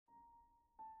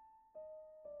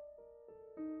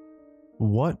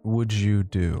What would you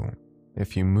do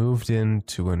if you moved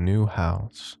into a new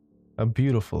house, a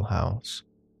beautiful house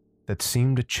that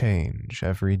seemed to change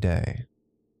every day?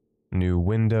 New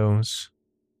windows,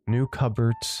 new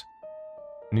cupboards,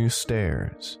 new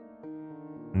stairs,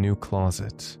 new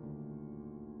closets,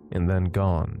 and then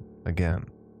gone again.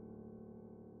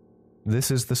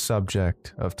 This is the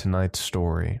subject of tonight's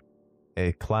story,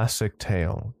 a classic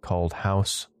tale called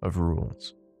House of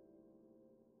Rules.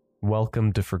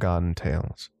 Welcome to Forgotten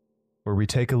Tales, where we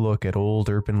take a look at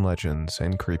old urban legends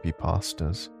and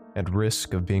creepypastas at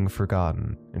risk of being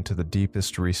forgotten into the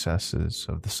deepest recesses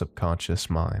of the subconscious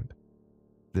mind.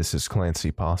 This is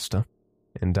Clancypasta,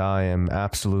 and I am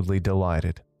absolutely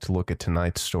delighted to look at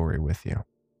tonight's story with you.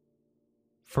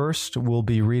 First, we'll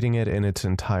be reading it in its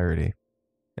entirety,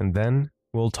 and then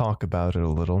we'll talk about it a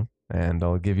little, and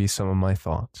I'll give you some of my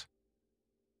thoughts.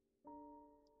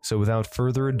 So without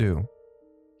further ado,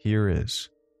 here is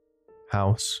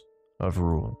House of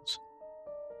Rules.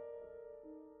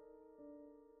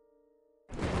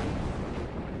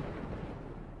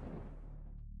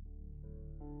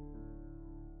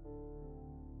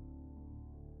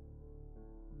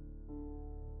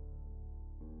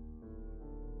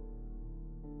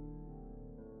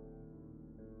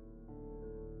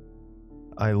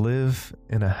 I live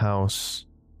in a house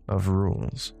of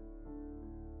rules.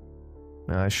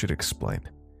 I should explain.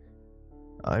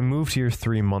 I moved here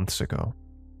 3 months ago,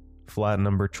 flat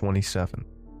number 27.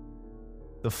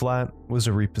 The flat was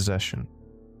a repossession.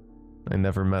 I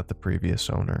never met the previous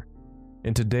owner,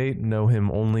 and to date know him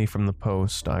only from the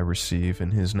post I receive in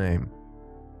his name.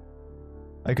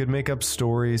 I could make up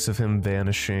stories of him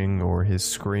vanishing or his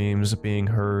screams being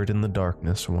heard in the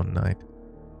darkness one night.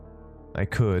 I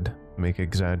could make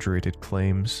exaggerated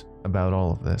claims about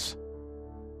all of this,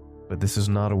 but this is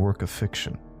not a work of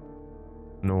fiction,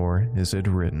 nor is it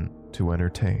written to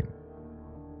entertain.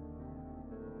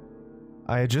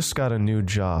 I had just got a new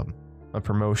job, a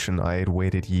promotion I had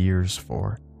waited years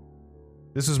for.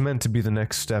 This was meant to be the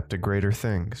next step to greater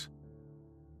things,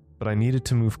 but I needed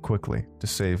to move quickly to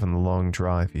save on the long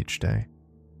drive each day.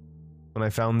 When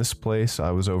I found this place, I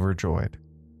was overjoyed.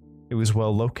 It was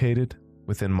well located,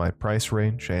 within my price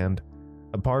range, and,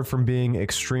 apart from being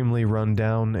extremely run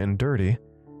down and dirty,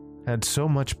 had so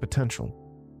much potential.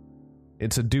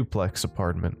 It's a duplex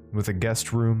apartment with a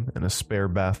guest room and a spare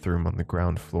bathroom on the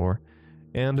ground floor,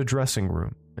 and a dressing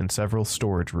room and several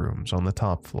storage rooms on the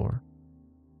top floor.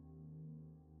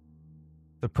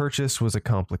 The purchase was a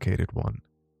complicated one,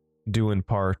 due in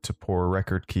part to poor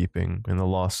record keeping and the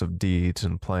loss of deeds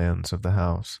and plans of the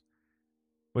house.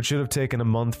 What should have taken a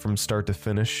month from start to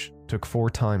finish took 4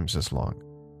 times as long.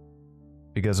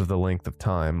 Because of the length of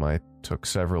time, I took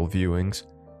several viewings,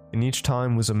 and each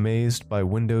time was amazed by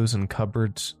windows and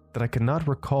cupboards that I could not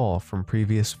recall from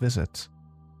previous visits.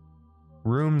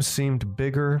 Rooms seemed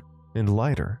bigger and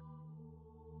lighter,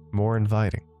 more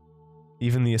inviting.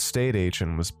 Even the estate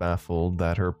agent was baffled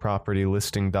that her property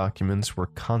listing documents were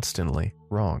constantly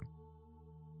wrong.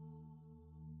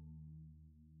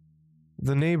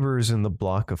 The neighbors in the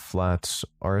block of flats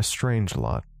are a strange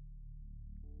lot.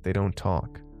 They don't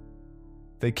talk.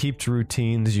 They keep to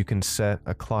routines you can set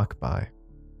a clock by.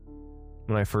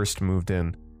 When I first moved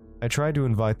in, I tried to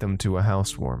invite them to a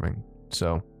housewarming,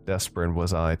 so desperate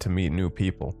was I to meet new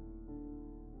people.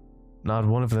 Not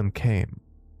one of them came.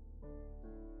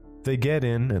 They get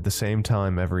in at the same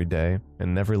time every day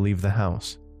and never leave the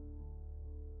house.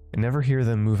 I never hear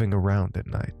them moving around at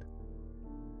night.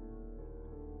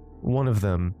 One of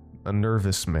them, a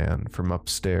nervous man from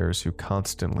upstairs who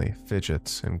constantly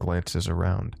fidgets and glances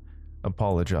around,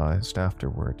 apologized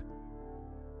afterward.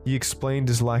 He explained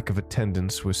his lack of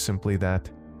attendance was simply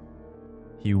that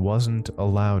he wasn't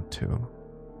allowed to.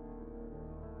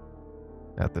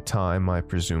 At the time, I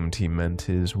presumed he meant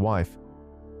his wife,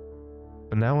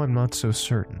 but now I'm not so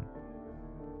certain.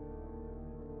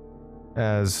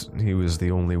 As he was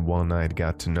the only one I'd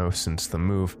got to know since the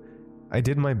move, I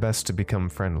did my best to become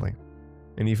friendly,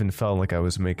 and even felt like I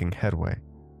was making headway.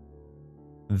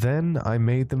 Then I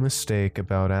made the mistake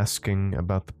about asking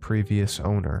about the previous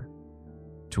owner,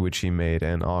 to which he made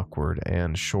an awkward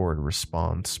and short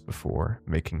response before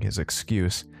making his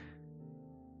excuse.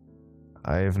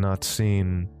 I have not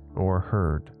seen or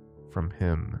heard from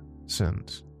him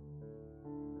since.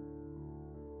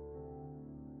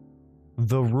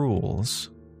 The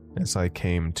rules, as I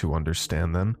came to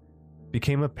understand them,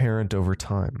 became apparent over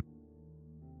time.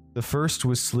 The first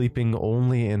was sleeping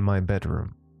only in my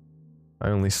bedroom. I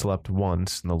only slept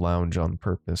once in the lounge on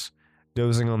purpose,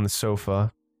 dozing on the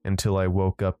sofa until I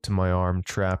woke up to my arm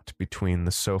trapped between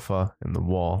the sofa and the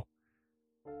wall.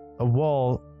 A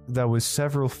wall that was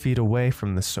several feet away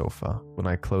from the sofa when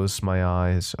I closed my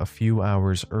eyes a few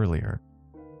hours earlier.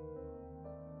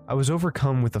 I was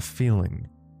overcome with a feeling,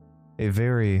 a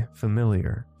very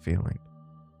familiar feeling,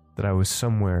 that I was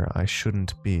somewhere I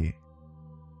shouldn't be.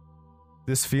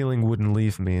 This feeling wouldn't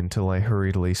leave me until I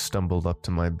hurriedly stumbled up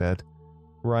to my bed,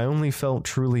 where I only felt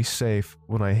truly safe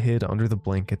when I hid under the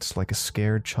blankets like a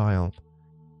scared child.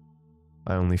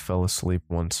 I only fell asleep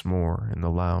once more in the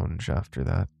lounge after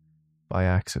that, by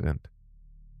accident.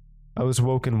 I was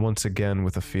woken once again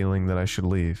with a feeling that I should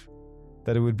leave,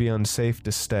 that it would be unsafe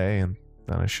to stay, and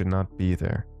that I should not be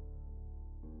there.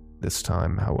 This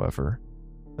time, however,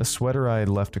 a sweater I had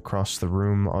left across the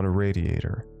room on a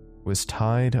radiator was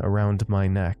tied around my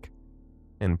neck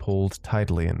and pulled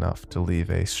tightly enough to leave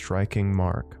a striking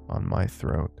mark on my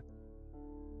throat.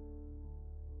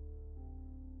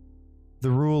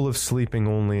 The rule of sleeping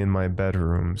only in my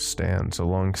bedroom stands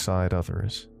alongside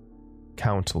others,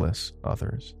 countless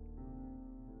others.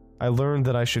 I learned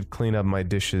that I should clean up my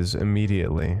dishes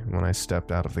immediately when I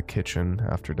stepped out of the kitchen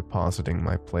after depositing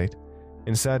my plate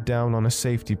and sat down on a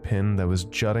safety pin that was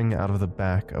jutting out of the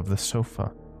back of the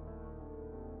sofa.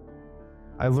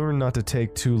 I learned not to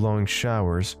take too long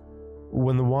showers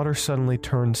when the water suddenly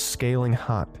turned scaling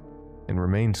hot and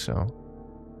remained so,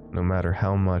 no matter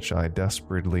how much I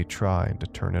desperately tried to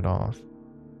turn it off,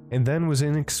 and then was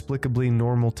inexplicably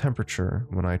normal temperature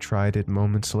when I tried it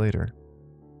moments later.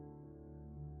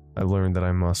 I learned that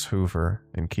I must hoover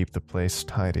and keep the place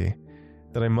tidy,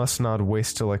 that I must not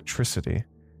waste electricity,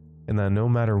 and that no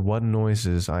matter what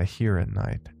noises I hear at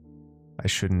night, I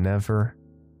should never,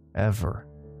 ever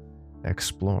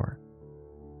explore.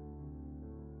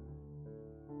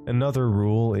 Another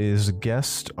rule is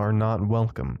guests are not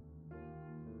welcome.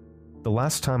 The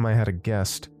last time I had a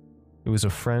guest, it was a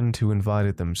friend who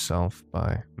invited themselves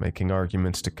by making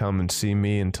arguments to come and see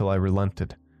me until I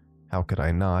relented. How could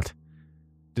I not?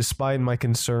 Despite my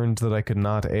concerns that I could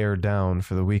not air down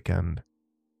for the weekend.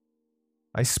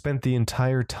 I spent the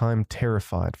entire time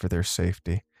terrified for their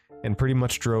safety and pretty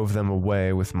much drove them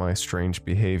away with my strange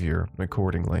behavior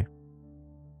accordingly.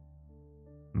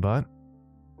 But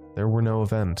there were no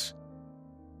events.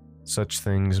 Such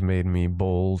things made me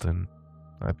bold and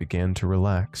I began to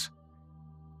relax.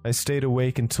 I stayed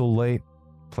awake until late,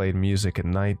 played music at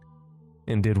night,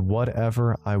 and did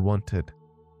whatever I wanted,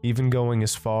 even going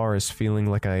as far as feeling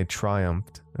like I had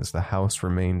triumphed as the house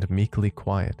remained meekly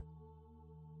quiet.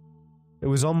 It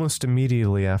was almost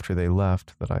immediately after they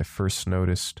left that I first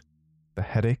noticed the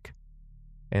headache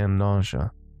and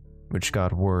nausea, which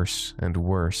got worse and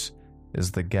worse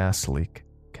as the gas leak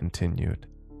continued.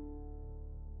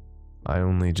 I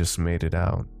only just made it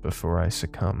out before I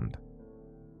succumbed.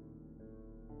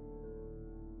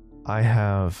 I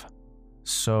have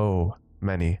so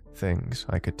many things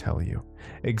I could tell you,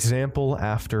 example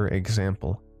after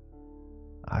example.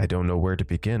 I don't know where to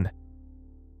begin.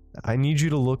 I need you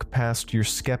to look past your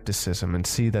skepticism and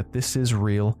see that this is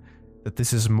real, that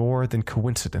this is more than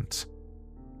coincidence.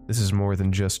 This is more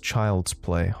than just child's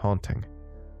play haunting.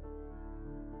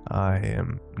 I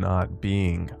am not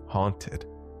being haunted.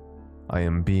 I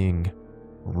am being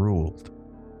ruled.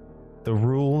 The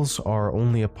rules are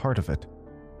only a part of it.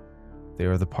 They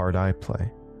are the part I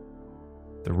play.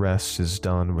 The rest is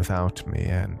done without me,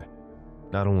 and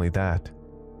not only that,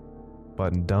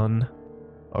 but done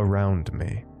around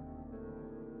me.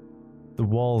 The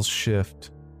walls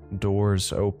shift,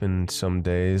 doors open some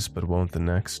days but won't the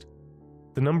next.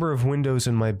 The number of windows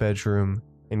in my bedroom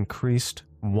increased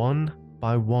one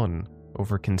by one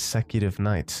over consecutive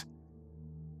nights.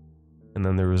 And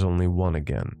then there was only one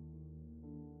again.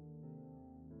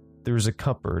 There is a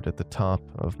cupboard at the top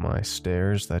of my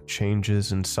stairs that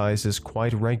changes in sizes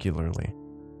quite regularly.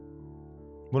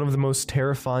 One of the most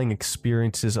terrifying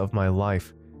experiences of my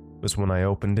life was when I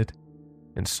opened it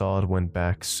and saw it went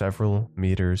back several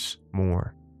meters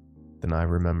more than I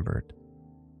remembered.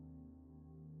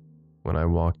 When I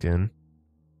walked in,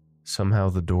 somehow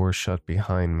the door shut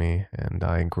behind me and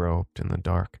I groped in the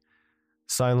dark,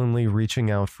 silently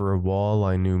reaching out for a wall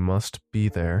I knew must be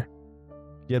there,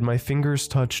 yet my fingers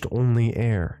touched only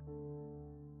air.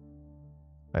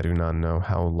 I do not know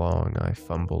how long I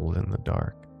fumbled in the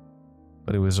dark,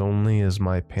 but it was only as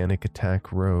my panic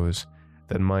attack rose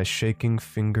that my shaking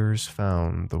fingers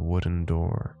found the wooden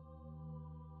door.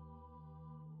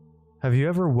 Have you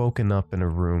ever woken up in a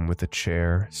room with a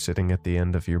chair sitting at the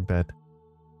end of your bed?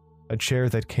 A chair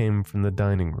that came from the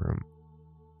dining room.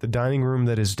 The dining room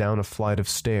that is down a flight of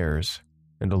stairs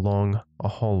and along a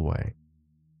hallway.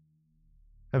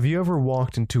 Have you ever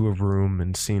walked into a room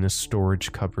and seen a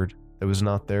storage cupboard that was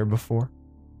not there before?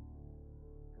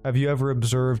 Have you ever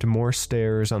observed more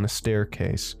stairs on a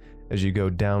staircase as you go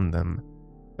down them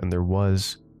than there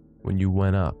was when you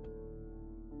went up?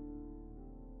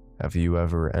 Have you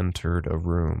ever entered a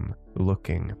room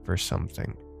looking for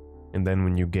something, and then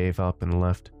when you gave up and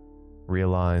left,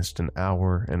 realized an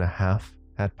hour and a half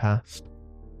had passed?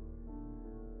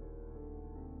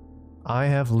 I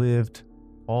have lived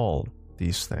all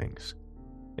these things,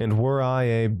 and were I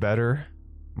a better,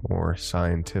 more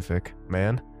scientific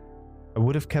man, I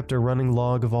would have kept a running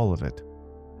log of all of it.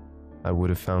 I would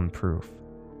have found proof.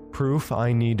 Proof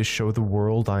I need to show the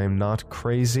world I am not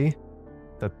crazy,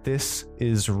 that this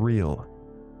is real,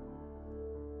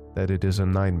 that it is a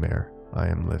nightmare I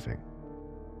am living.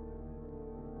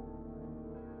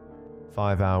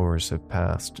 5 hours have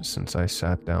passed since I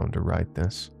sat down to write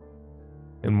this,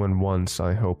 and when once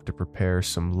I hope to prepare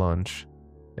some lunch,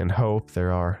 and hope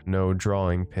there are no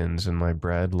drawing pins in my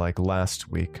bread like last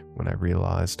week when I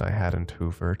realized I hadn't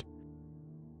hoovered.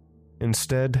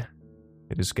 Instead,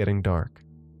 it is getting dark.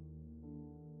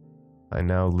 I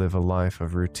now live a life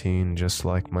of routine just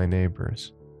like my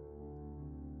neighbors.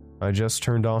 I just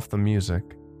turned off the music.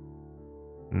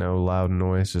 No loud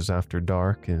noises after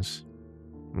dark is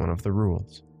one of the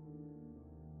rules.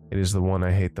 It is the one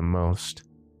I hate the most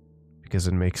because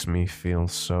it makes me feel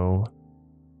so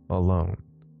alone.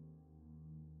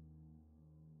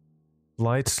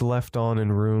 Lights left on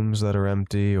in rooms that are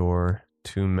empty or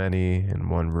too many in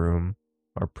one room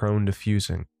are prone to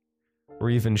fusing,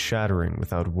 or even shattering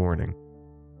without warning.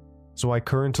 So I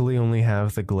currently only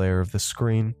have the glare of the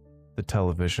screen, the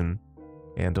television,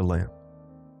 and a lamp.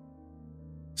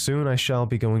 Soon I shall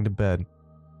be going to bed.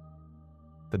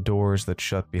 The doors that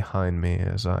shut behind me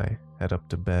as I head up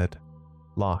to bed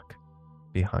lock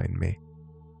behind me,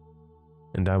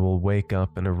 and I will wake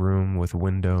up in a room with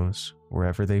windows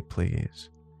wherever they please,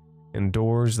 and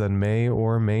doors that may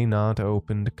or may not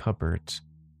open to cupboards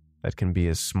that can be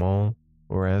as small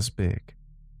or as big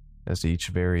as each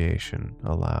variation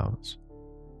allows.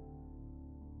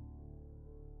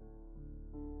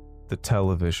 The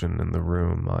television in the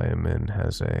room I am in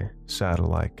has a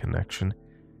satellite connection,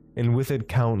 and with it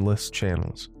countless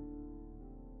channels.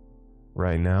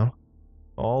 Right now,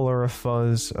 all are a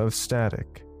fuzz of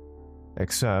static,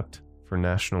 except for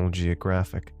National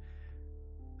Geographic,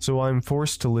 so I'm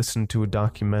forced to listen to a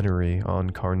documentary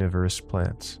on carnivorous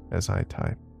plants as I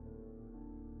type.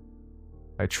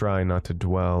 I try not to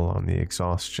dwell on the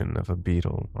exhaustion of a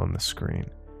beetle on the screen,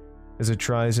 as it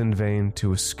tries in vain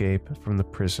to escape from the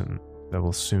prison that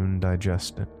will soon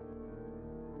digest it.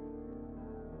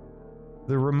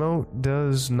 The remote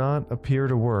does not appear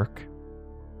to work.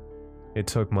 It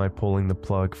took my pulling the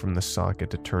plug from the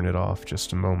socket to turn it off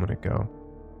just a moment ago,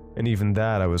 and even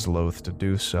that I was loath to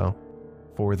do so,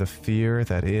 for the fear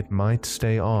that it might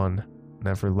stay on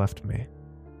never left me.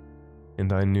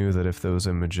 And I knew that if those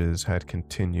images had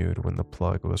continued when the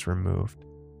plug was removed,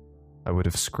 I would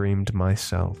have screamed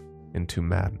myself into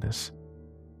madness.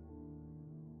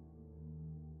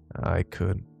 I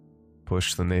could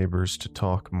push the neighbors to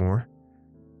talk more.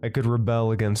 I could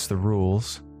rebel against the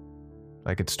rules.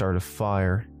 I could start a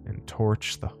fire and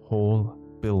torch the whole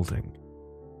building.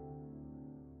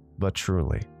 But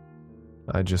truly,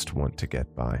 I just want to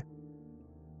get by.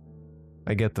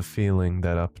 I get the feeling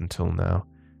that up until now,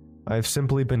 I've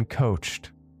simply been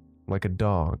coached, like a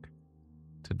dog,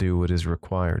 to do what is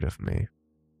required of me.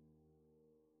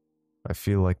 I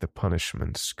feel like the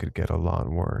punishments could get a lot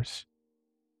worse.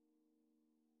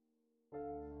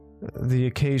 The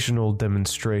occasional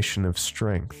demonstration of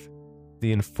strength,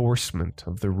 the enforcement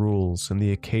of the rules, and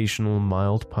the occasional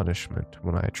mild punishment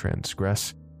when I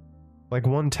transgress, like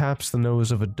one taps the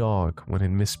nose of a dog when it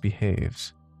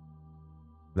misbehaves.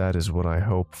 That is what I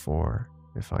hope for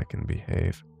if I can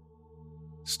behave.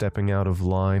 Stepping out of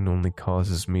line only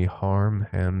causes me harm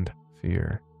and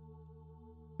fear.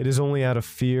 It is only out of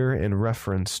fear and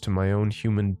reference to my own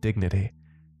human dignity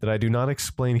that I do not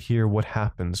explain here what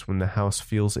happens when the house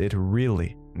feels it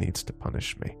really needs to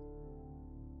punish me.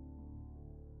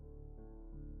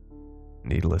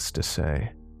 Needless to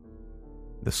say,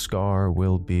 the scar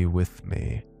will be with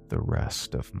me the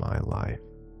rest of my life.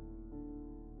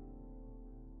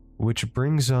 Which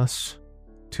brings us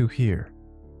to here.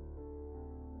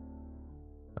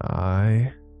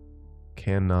 I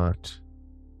cannot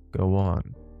go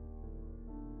on.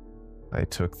 I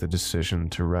took the decision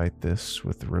to write this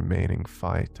with the remaining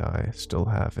fight I still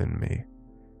have in me,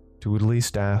 to at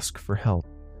least ask for help.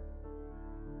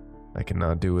 I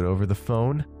cannot do it over the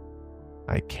phone.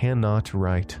 I cannot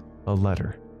write a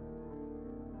letter.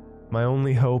 My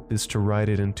only hope is to write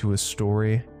it into a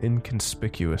story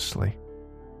inconspicuously,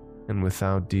 and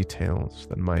without details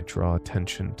that might draw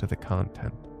attention to the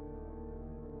content.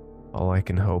 All I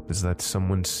can hope is that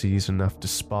someone sees enough to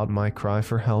spot my cry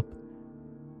for help,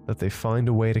 that they find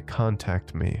a way to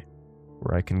contact me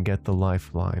where I can get the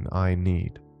lifeline I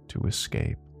need to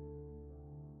escape.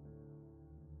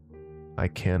 I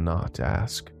cannot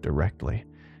ask directly.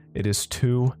 It is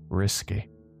too risky.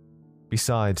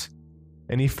 Besides,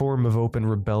 any form of open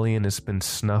rebellion has been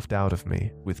snuffed out of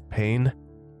me with pain,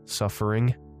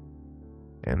 suffering,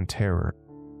 and terror.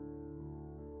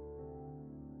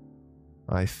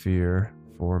 I fear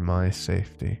for my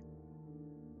safety,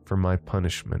 for my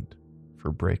punishment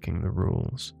for breaking the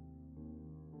rules.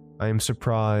 I am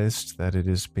surprised that it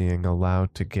is being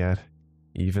allowed to get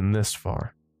even this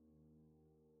far.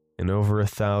 In over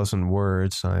 1,000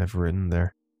 words I have written,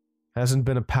 there hasn't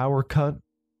been a power cut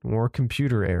or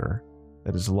computer error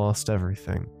that has lost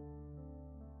everything.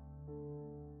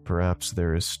 Perhaps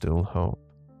there is still hope.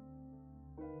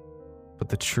 But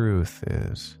the truth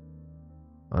is,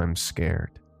 I'm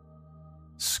scared.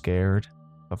 Scared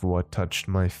of what touched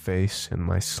my face in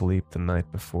my sleep the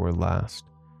night before last,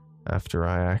 after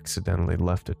I accidentally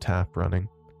left a tap running,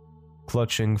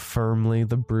 clutching firmly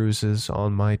the bruises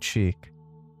on my cheek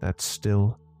that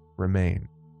still remain.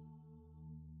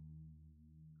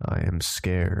 I am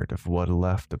scared of what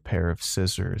left a pair of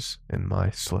scissors in my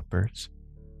slippers,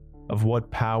 of what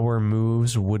power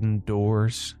moves wooden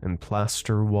doors and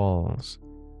plaster walls,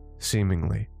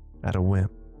 seemingly at a whim.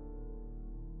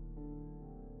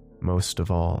 Most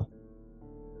of all,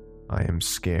 I am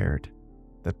scared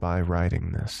that by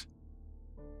writing this,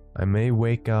 I may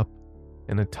wake up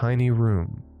in a tiny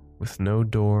room with no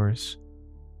doors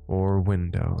or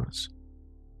windows.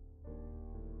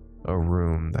 A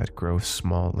room that grows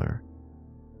smaller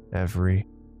every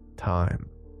time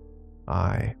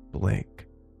I blink.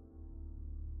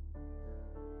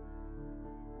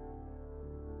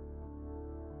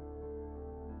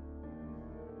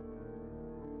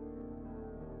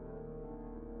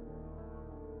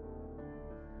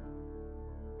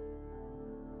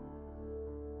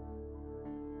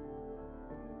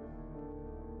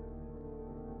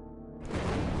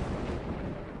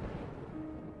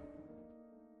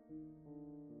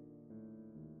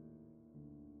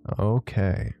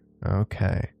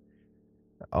 Okay.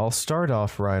 I'll start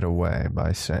off right away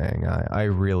by saying I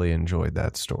really enjoyed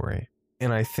that story.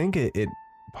 And I think it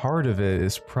part of it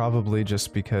is probably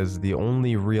just because the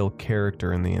only real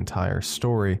character in the entire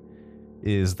story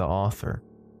is the author.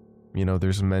 You know,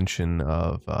 there's mention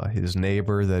of his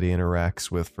neighbor that he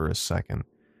interacts with for a second.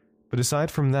 But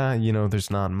aside from that, you know,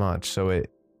 there's not much. So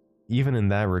even in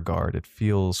that regard, it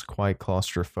feels quite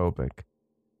claustrophobic.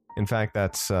 In fact,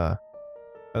 that's a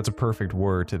perfect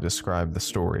word to describe the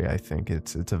story, I think.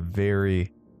 It's a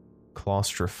very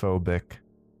claustrophobic,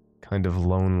 kind of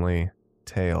lonely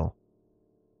tale.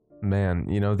 Man,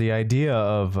 you know, the idea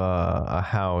of a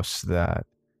house that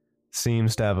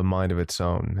seems to have a mind of its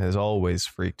own has always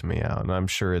freaked me out, and I'm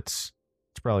sure it's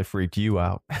probably freaked you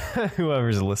out,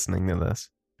 whoever's listening to this,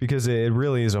 because it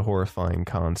really is a horrifying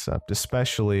concept,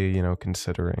 especially, you know,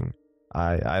 considering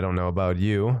I don't know about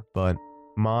you, but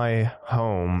my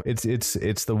home,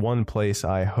 it's the one place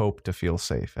I hope to feel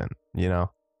safe in, you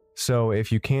know? So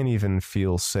if you can't even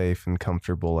feel safe and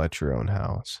comfortable at your own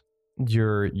house,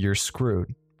 you're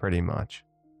screwed, pretty much.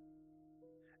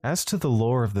 As to the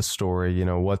lore of the story, you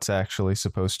know, what's actually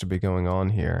supposed to be going on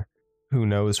here, who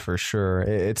knows for sure.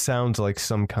 It sounds like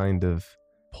some kind of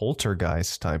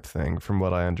poltergeist type thing, from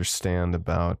what I understand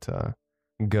about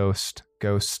ghost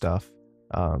stuff.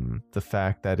 The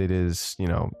fact that it is, you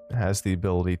know, has the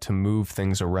ability to move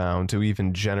things around, to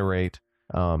even generate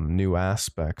new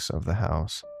aspects of the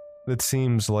house. That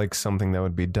seems like something that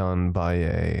would be done by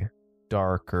a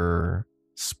darker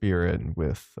spirit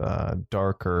with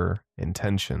darker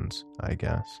intentions, I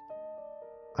guess.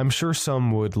 I'm sure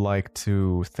some would like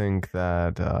to think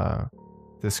that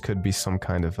this could be some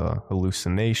kind of a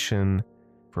hallucination.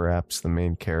 Perhaps the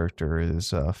main character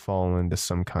is fallen into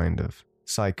some kind of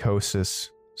psychosis,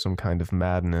 some kind of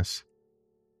madness.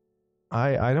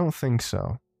 I don't think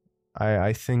so.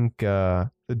 I think the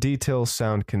details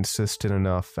sound consistent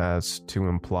enough as to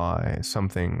imply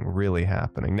something really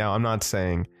happening. Now, I'm not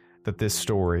saying that this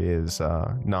story is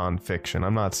non-fiction.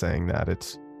 I'm not saying that.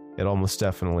 It almost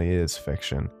definitely is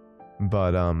fiction.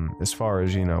 But as far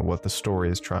as, you know, what the story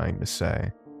is trying to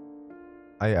say,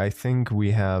 I think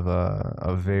we have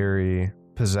a very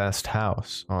possessed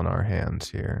house on our hands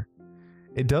here.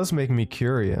 It does make me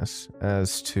curious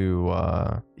as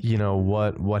to, you know,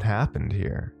 what happened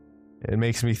here. It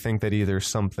makes me think that either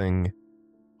something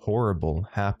horrible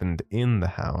happened in the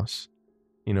house,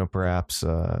 Perhaps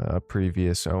a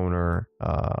previous owner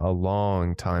a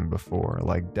long time before,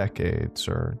 like decades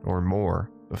or more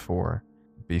before,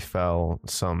 befell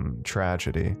some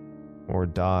tragedy or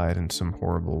died in some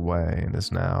horrible way and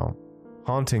is now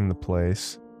haunting the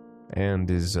place and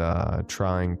is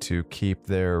trying to keep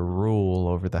their rule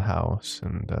over the house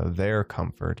and their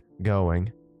comfort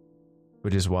going,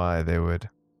 which is why they would,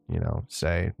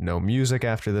 say no music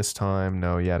after this time,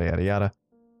 no yada yada yada.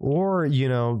 Or,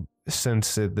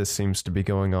 since this seems to be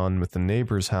going on with the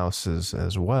neighbors' houses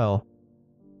as well,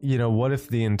 what if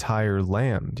the entire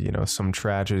land, some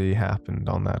tragedy happened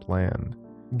on that land?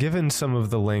 Given some of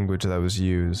the language that was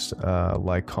used,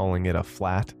 like calling it a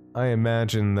flat, I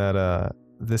imagine that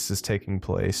this is taking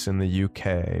place in the UK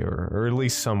or at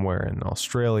least somewhere in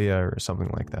Australia or something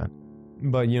like that.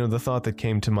 But, the thought that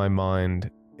came to my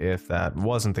mind, if that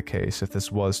wasn't the case, if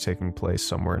this was taking place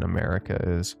somewhere in America,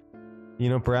 is,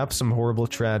 perhaps some horrible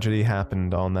tragedy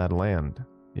happened on that land.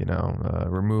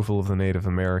 Removal of the Native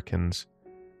Americans,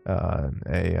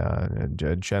 a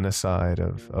genocide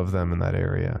of them in that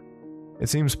area. It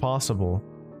seems possible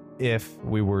if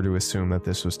we were to assume that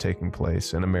this was taking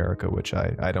place in America, which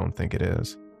I don't think it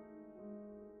is.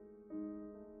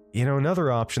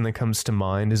 Another option that comes to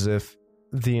mind is if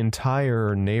the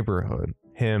entire neighborhood,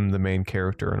 him, the main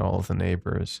character, and all of the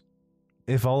neighbors,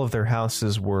 if all of their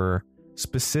houses were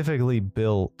specifically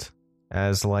built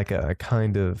as like a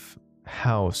kind of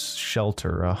house,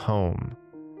 shelter, a home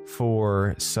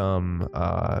for some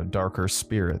darker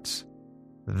spirits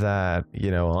that,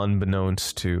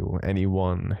 unbeknownst to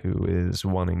anyone who is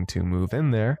wanting to move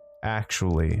in there,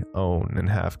 actually own and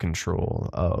have control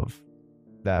of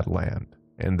that land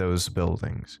and those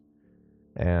buildings.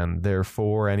 And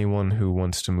therefore, anyone who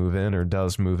wants to move in or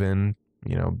does move in,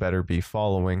 better be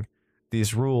following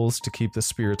these rules to keep the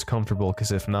spirits comfortable,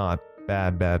 because if not,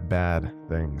 bad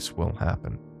things will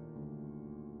happen.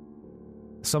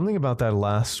 Something about that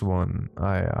last one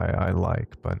I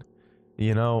like, but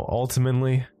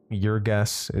ultimately, your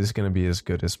guess is going to be as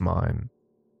good as mine.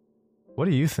 What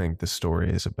do you think the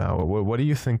story is about? What do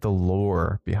you think the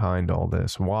lore behind all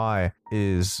this? Why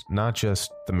is not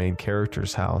just the main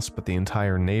character's house, but the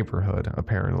entire neighborhood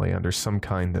apparently under some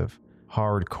kind of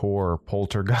hardcore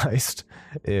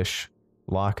poltergeist-ish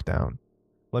lockdown?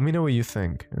 Let me know what you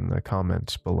think in the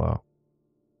comments below.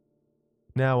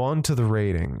 Now on to the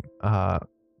rating.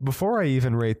 Before I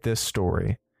even rate this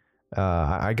story,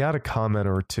 I got a comment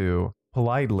or two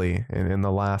politely in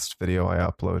the last video I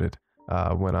uploaded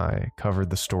when I covered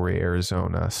the story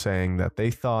Arizona, saying that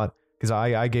they thought, because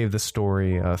I gave the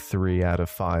story a 3 out of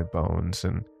 5 bones,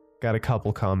 and got a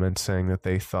couple comments saying that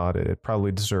they thought it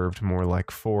probably deserved more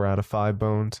like 4 out of 5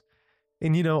 bones.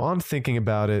 And on thinking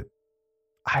about it,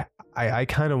 I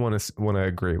kind of want to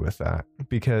agree with that,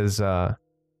 because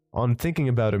on thinking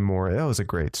about it more, that was a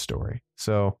great story.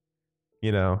 So,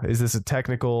 is this a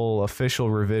technical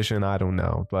official revision? I don't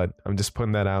know, but I'm just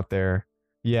putting that out there.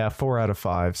 Yeah, 4 out of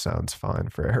 5 sounds fine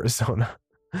for Arizona.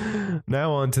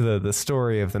 Now on to the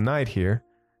story of the night here,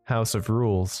 House of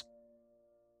Rules.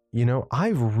 I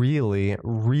really,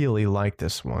 really like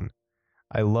this one.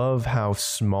 I love how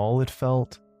small it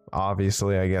felt.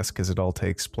 Obviously, I guess because it all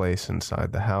takes place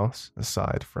inside the house,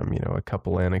 aside from, a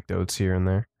couple anecdotes here and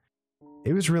there.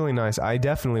 It was really nice. I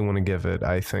definitely want to give it,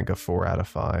 I think, a 4 out of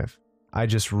 5. I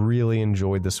just really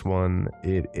enjoyed this one.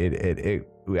 It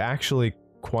actually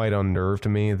quite unnerved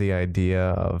me, the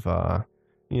idea of,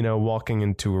 walking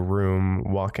into a room,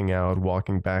 walking out,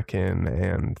 walking back in,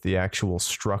 and the actual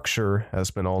structure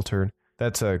has been altered.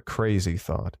 That's a crazy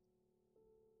thought.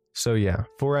 So yeah,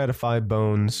 4 out of 5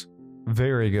 bones.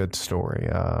 Very good story.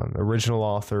 Original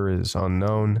author is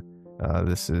unknown.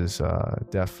 This is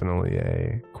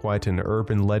definitely quite an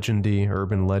urban legend.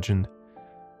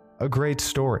 A great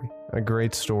story.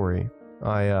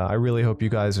 I really hope you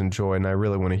guys enjoy, and I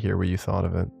really want to hear what you thought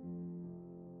of it.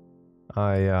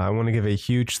 I want to give a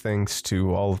huge thanks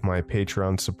to all of my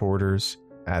Patreon supporters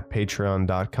at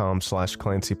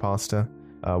patreon.com/clancypasta,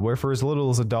 where for as little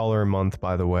as $1 a month,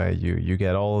 by the way, you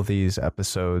get all of these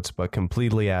episodes, but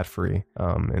completely ad-free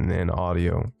in an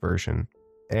audio version.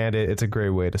 And it's a great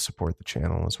way to support the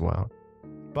channel as well.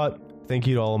 But thank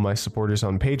you to all of my supporters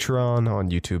on Patreon, on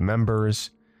YouTube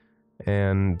members,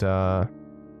 and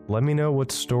let me know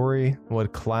what story,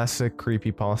 what classic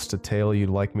creepypasta tale you'd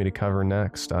like me to cover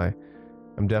next.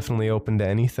 I'm definitely open to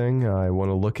anything. I want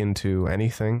to look into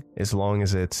anything, as long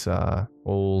as it's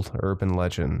old urban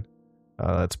legend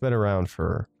that's been around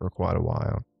for quite a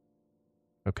while.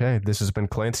 Okay, this has been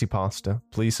Clancypasta.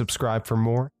 Please subscribe for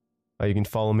more. You can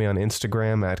follow me on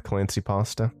Instagram at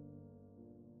Clancypasta.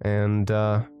 And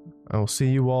I will see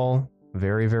you all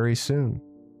very, very soon.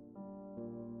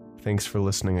 Thanks for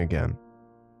listening again,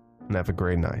 and have a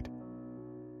great night.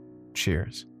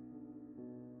 Cheers.